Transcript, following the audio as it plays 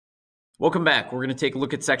Welcome back. We're going to take a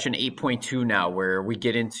look at section 8.2 now, where we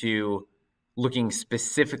get into looking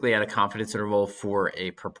specifically at a confidence interval for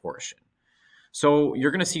a proportion. So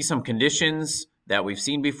you're going to see some conditions that we've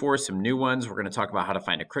seen before, some new ones. We're going to talk about how to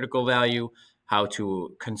find a critical value, how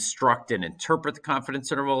to construct and interpret the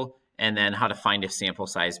confidence interval, and then how to find a sample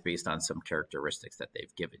size based on some characteristics that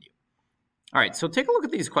they've given you. All right, so take a look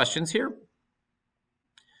at these questions here.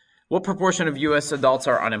 What proportion of U.S. adults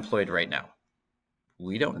are unemployed right now?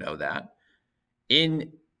 We don't know that.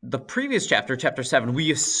 In the previous chapter, chapter 7, we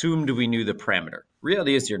assumed we knew the parameter.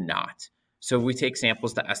 Reality is you're not. So we take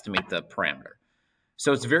samples to estimate the parameter.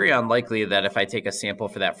 So it's very unlikely that if I take a sample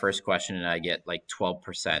for that first question and I get like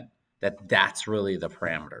 12%, that's really the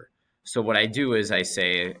parameter. So what I do is I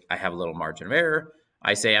say I have a little margin of error.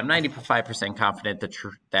 I say I'm 95% confident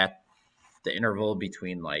that the interval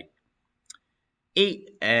between like 8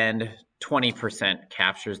 and 20%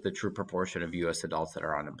 captures the true proportion of U.S. adults that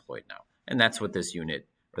are unemployed now. And that's what this unit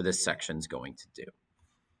or this section is going to do.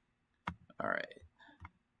 All right.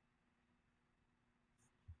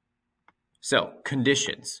 So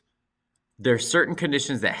conditions. There are certain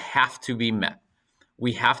conditions that have to be met.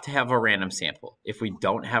 We have to have a random sample. If we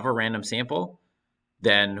don't have a random sample,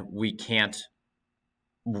 then we can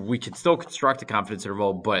still construct a confidence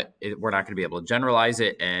interval, but we're not going to be able to generalize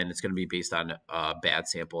it, and it's going to be based on a bad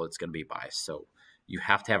sample. It's going to be biased. So you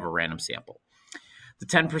have to have a random sample. The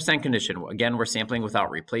 10% condition, again, we're sampling without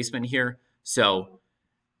replacement here. So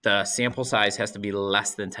the sample size has to be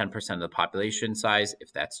less than 10% of the population size.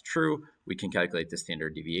 If that's true, we can calculate the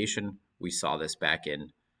standard deviation. We saw this back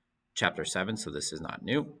in chapter 7, so this is not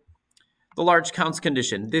new. The large counts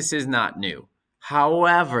condition, this is not new.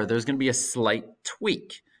 However, there's going to be a slight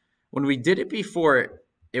tweak. When we did it before,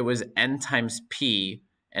 it was n times p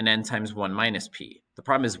and n times 1 minus p. The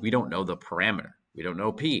problem is we don't know the parameter. We don't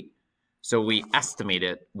know p. So we estimate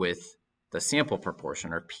it with the sample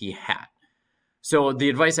proportion, or p hat. So the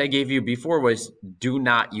advice I gave you before was do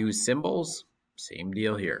not use symbols. Same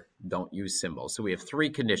deal here. Don't use symbols. So we have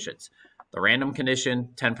 3 conditions. The random condition,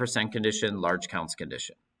 10% condition, large counts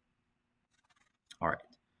condition. All right.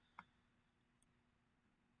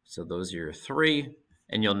 So those are your 3,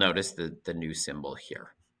 and you'll notice the new symbol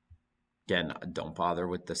here. Again, don't bother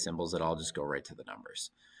with the symbols at all, just go right to the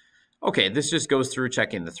numbers. Okay, this just goes through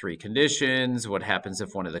checking the 3 conditions, what happens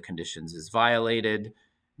if one of the conditions is violated.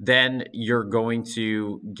 Then you're going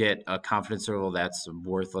to get a confidence interval that's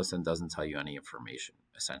worthless and doesn't tell you any information,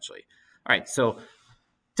 essentially. All right, so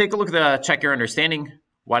take a look at the check your understanding.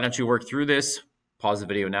 Why don't you work through this? Pause the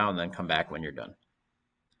video now and then come back when you're done.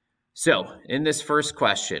 So in this first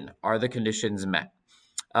question, are the conditions met?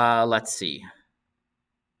 Let's see.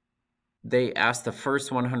 They asked the first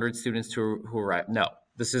 100 students who arrived. No,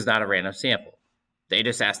 this is not a random sample. They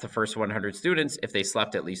just asked the first 100 students if they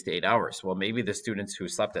slept at least 8 hours. Well, maybe the students who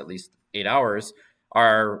slept at least 8 hours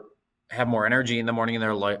have more energy in the morning and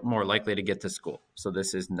they're more likely to get to school. So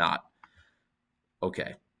this is not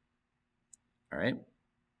okay. All right.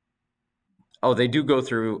 Oh, they do go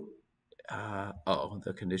through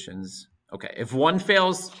the conditions. Okay, if one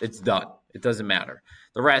fails, it's done. It doesn't matter.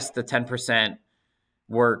 The rest, the 10%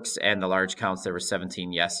 works, and the large counts, there were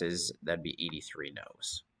 17 yeses. That'd be 83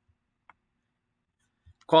 no's.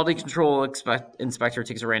 Quality control inspector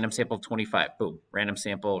takes a random sample of 25. Boom, random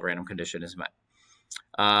sample, random condition is met.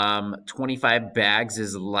 25 bags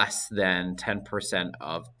is less than 10%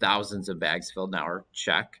 of thousands of bags filled an hour.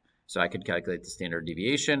 Check. So I could calculate the standard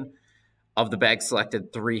deviation. Of the bags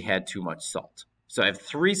selected, 3 had too much salt. So I have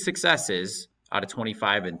 3 successes out of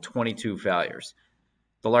 25 and 22 failures.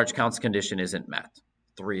 The large counts condition isn't met.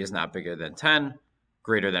 3 is not bigger than 10,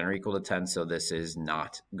 greater than or equal to 10, so this is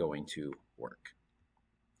not going to work.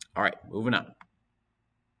 All right, moving on.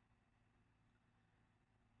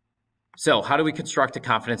 So how do we construct a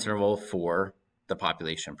confidence interval for the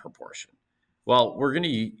population proportion? Well, we're going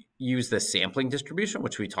to use the sampling distribution,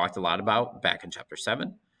 which we talked a lot about back in chapter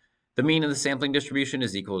 7. The mean of the sampling distribution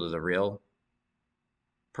is equal to the real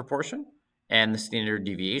proportion and the standard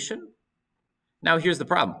deviation. Now, here's the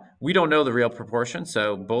problem. We don't know the real proportion,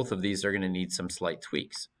 so both of these are going to need some slight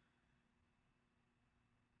tweaks.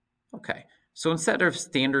 Okay, so instead of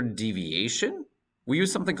standard deviation, we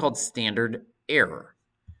use something called standard error.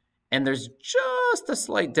 And there's just a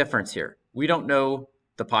slight difference here. We don't know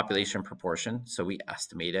the population proportion, so we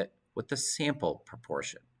estimate it with the sample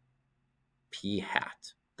proportion, p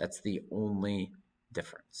hat. That's the only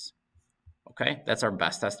difference. Okay, that's our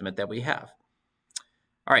best estimate that we have.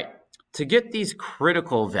 All right, to get these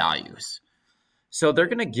critical values, so they're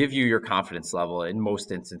going to give you your confidence level in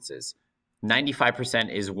most instances.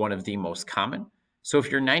 95% is one of the most common. So if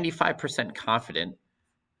you're 95% confident,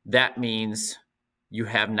 that means you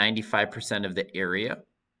have 95% of the area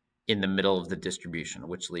in the middle of the distribution,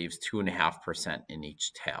 which leaves 2.5% in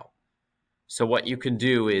each tail. So what you can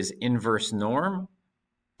do is inverse norm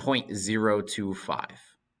 0.025,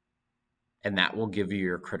 and that will give you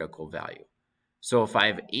your critical value. So if I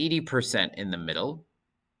have 80% in the middle,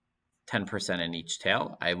 10% in each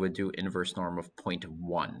tail, I would do inverse norm of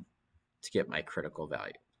 0.1 to get my critical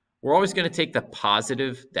value. We're always going to take the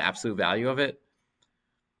positive, the absolute value of it.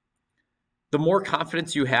 The more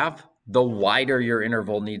confidence you have, the wider your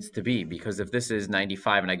interval needs to be, because if this is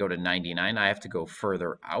 95 and I go to 99, I have to go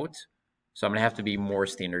further out. So I'm going to have to be more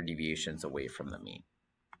standard deviations away from the mean.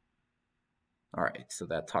 All right, so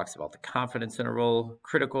that talks about the confidence interval,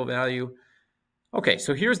 critical value. Okay,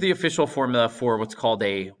 so here's the official formula for what's called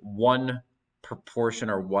a one proportion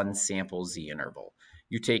or one sample z interval.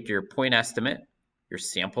 You take your point estimate, your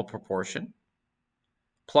sample proportion,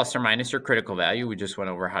 plus or minus your critical value. We just went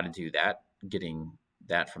over how to do that, getting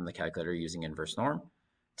that from the calculator using inverse norm,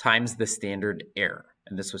 times the standard error.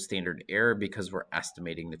 And this was standard error because we're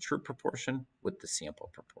estimating the true proportion with the sample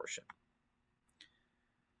proportion.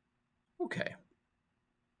 Okay,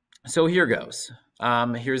 so here goes.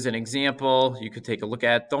 Here's an example you could take a look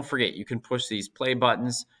at. Don't forget, you can push these play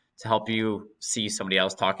buttons to help you see somebody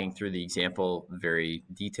else talking through the example very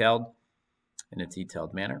detailed, in a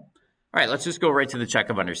detailed manner. All right, let's just go right to the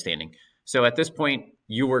check of understanding. So at this point,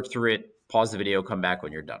 you work through it, pause the video, come back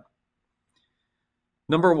when you're done.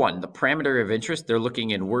 Number one, the parameter of interest, they're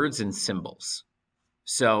looking in words and symbols.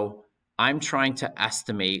 So I'm trying to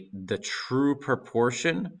estimate the true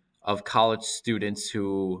proportion of college students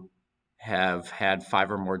who have had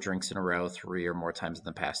 5 or more drinks in a row 3 or more times in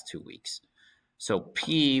the past 2 weeks. So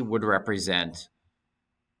P would represent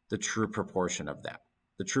the true proportion of that.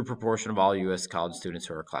 The true proportion of all U.S. college students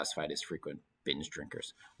who are classified as frequent binge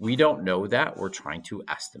drinkers. We don't know that. We're trying to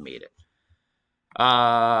estimate it.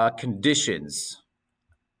 Conditions.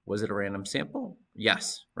 Was it a random sample?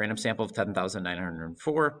 Yes. Random sample of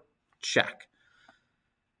 10,904. Check.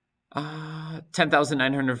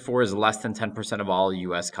 10,904 is less than 10% of all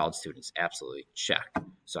U.S. college students. Absolutely. Check.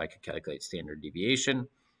 So I could calculate standard deviation.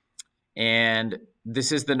 And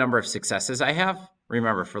this is the number of successes I have.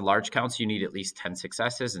 Remember, for large counts, you need at least 10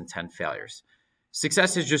 successes and 10 failures.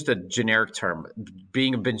 Success is just a generic term.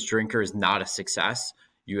 Being a binge drinker is not a success.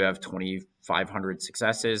 You have 2,500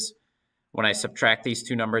 successes. When I subtract these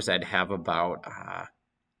two numbers, I'd have about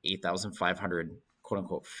 8,500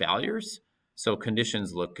 quote-unquote failures. So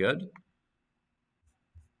conditions look good.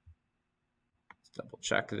 Let's double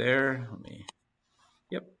check there.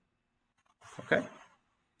 Yep. Okay.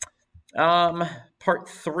 Part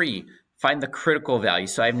 3, find the critical value.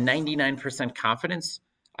 So I have 99% confidence.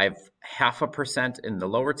 I have 0.5% in the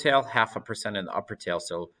lower tail, 0.5% in the upper tail,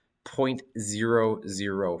 so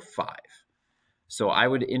 0.005. So I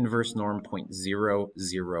would inverse norm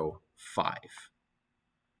 0.005.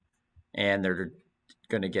 And they're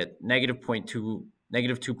going to get negative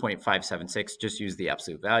 2.576. Just use the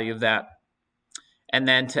absolute value of that. And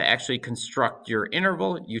then to actually construct your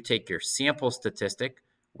interval, you take your sample statistic.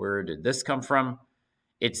 Where did this come from?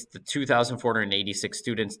 It's the 2,486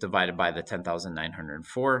 students divided by the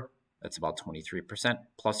 10,904. That's about 23%,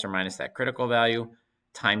 plus or minus that critical value,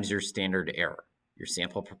 times your standard error, your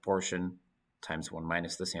sample proportion times 1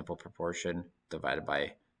 minus the sample proportion divided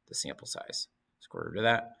by the sample size. Square root of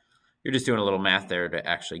that. You're just doing a little math there to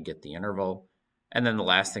actually get the interval. And then the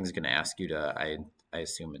last thing is going to ask you to, I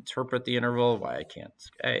assume, interpret the interval. Why I can't,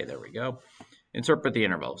 hey, there we go. Interpret the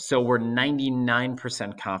interval. So we're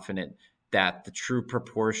 99% confident that the true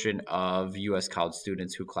proportion of U.S. college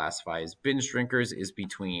students who classify as binge drinkers is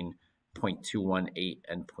between 0.218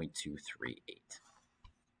 and 0.238.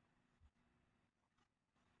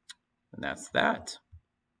 And that's that.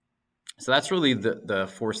 So that's really the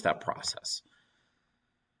 4-step process.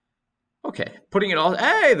 Okay, putting it all,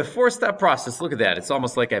 hey, the 4-step process, look at that. It's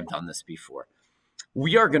almost like I've done this before.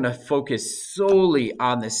 We are going to focus solely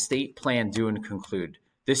on the state plan, do, and conclude.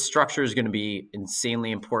 This structure is going to be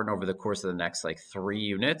insanely important over the course of the next 3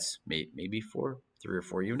 units, maybe 3 or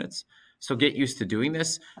 4 units. So get used to doing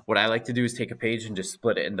this. What I like to do is take a page and just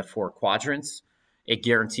split it into 4 quadrants. It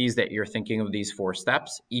guarantees that you're thinking of these 4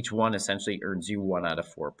 steps. Each one essentially earns you 1 out of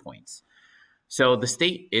 4 points. So the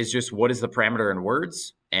state is just what is the parameter in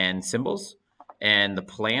words and symbols. And the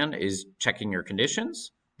plan is checking your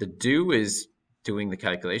conditions. The do is doing the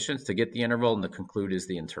calculations to get the interval, and the conclude is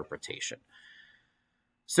the interpretation.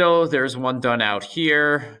 So there's one done out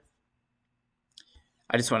here.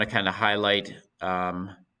 I just want to kind of highlight.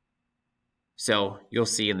 So you'll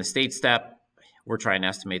see in the state step, we're trying to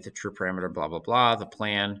estimate the true parameter, blah, blah, blah, the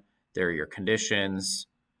plan. There are your conditions.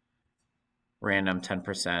 random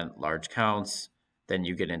 10%, large counts, then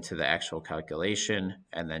you get into the actual calculation,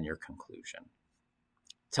 and then your conclusion.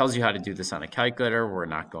 It tells you how to do this on a calculator. We're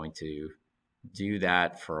not going to do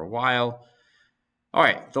that for a while. All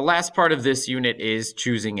right, the last part of this unit is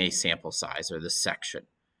choosing a sample size, or the section.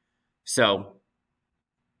 So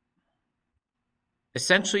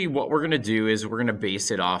essentially what we're going to do is we're going to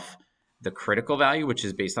base it off the critical value, which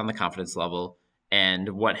is based on the confidence level, and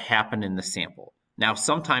what happened in the sample. Now,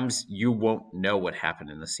 sometimes you won't know what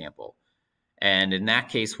happened in the sample. And in that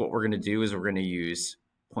case, what we're going to do is we're going to use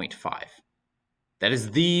 0.5. That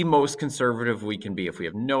is the most conservative we can be. If we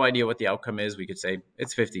have no idea what the outcome is, we could say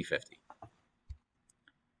it's 50-50.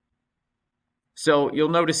 So you'll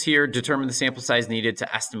notice here, determine the sample size needed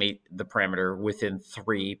to estimate the parameter within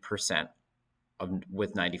 3%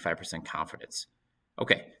 with 95% confidence.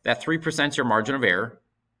 Okay, that 3% is your margin of error.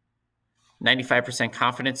 95%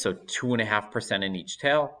 confidence, so 2.5% in each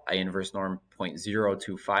tail. I inverse norm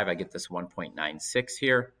 0.025. I get this 1.96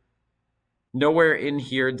 here. Nowhere in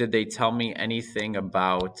here did they tell me anything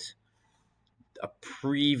about a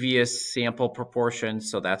previous sample proportion,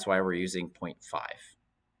 so that's why we're using 0.5.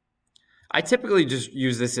 I typically just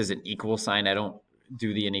use this as an equal sign. I don't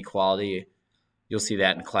do the inequality. You'll see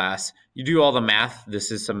that in class. You do all the math. This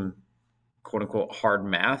is some quote-unquote hard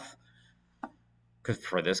math, because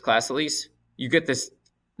for this class at least, you get this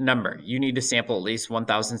number. You need to sample at least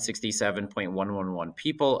 1,067.111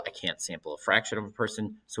 people. I can't sample a fraction of a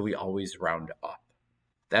person, so we always round up.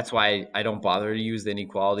 That's why I don't bother to use the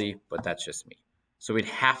inequality, but that's just me. So we'd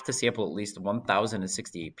have to sample at least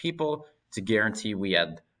 1,068 people to guarantee we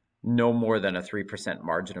had no more than a 3%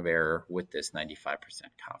 margin of error with this 95%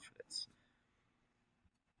 confidence.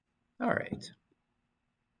 All right.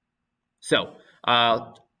 So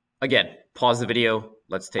again, pause the video.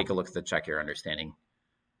 Let's take a look at the check your understanding.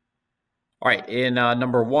 All right, in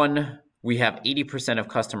number 1, we have 80% of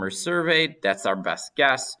customers surveyed. That's our best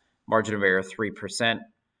guess. Margin of error 3%.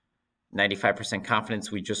 95%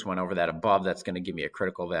 confidence. We just went over that above. That's going to give me a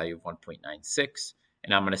critical value of 1.96.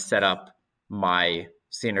 And I'm going to set up my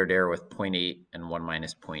standard error with 0.8 and 1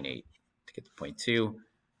 minus 0.8 to get to 0.2.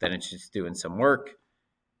 Then it's just doing some work.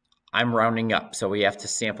 I'm rounding up, so we have to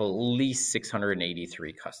sample at least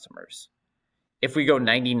 683 customers. If we go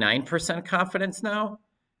 99% confidence now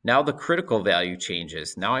the critical value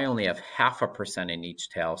changes. Now I only have 0.5% in each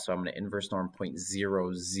tail, so I'm going to inverse norm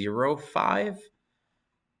 0.005.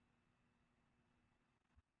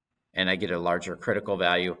 And I get a larger critical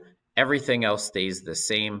value. Everything else stays the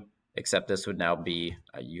same, except this would now be,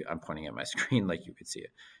 I'm pointing at my screen like you could see it.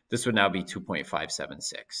 This would now be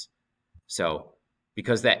 2.576. So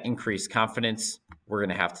because that increased confidence, we're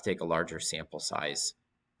going to have to take a larger sample size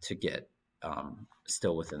to get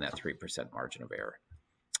still within that 3% margin of error.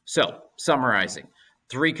 So summarizing,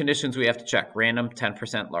 3 conditions we have to check. Random,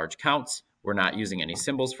 10%, large counts. We're not using any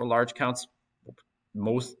symbols for large counts.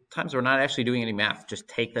 Most times we're not actually doing any math. Just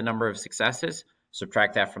take the number of successes,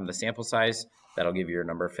 subtract that from the sample size. That'll give you your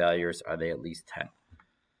number of failures. Are they at least 10?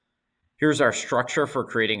 Here's our structure for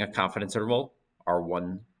creating a confidence interval, our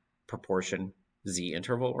 1 proportion Z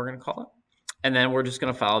interval, we're going to call it. And then we're just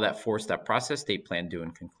going to follow that 4-step process: state, plan, do,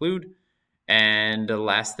 and conclude. And the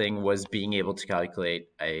last thing was being able to calculate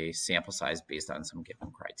a sample size based on some given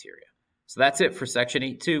criteria. So that's it for section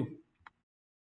 8.2.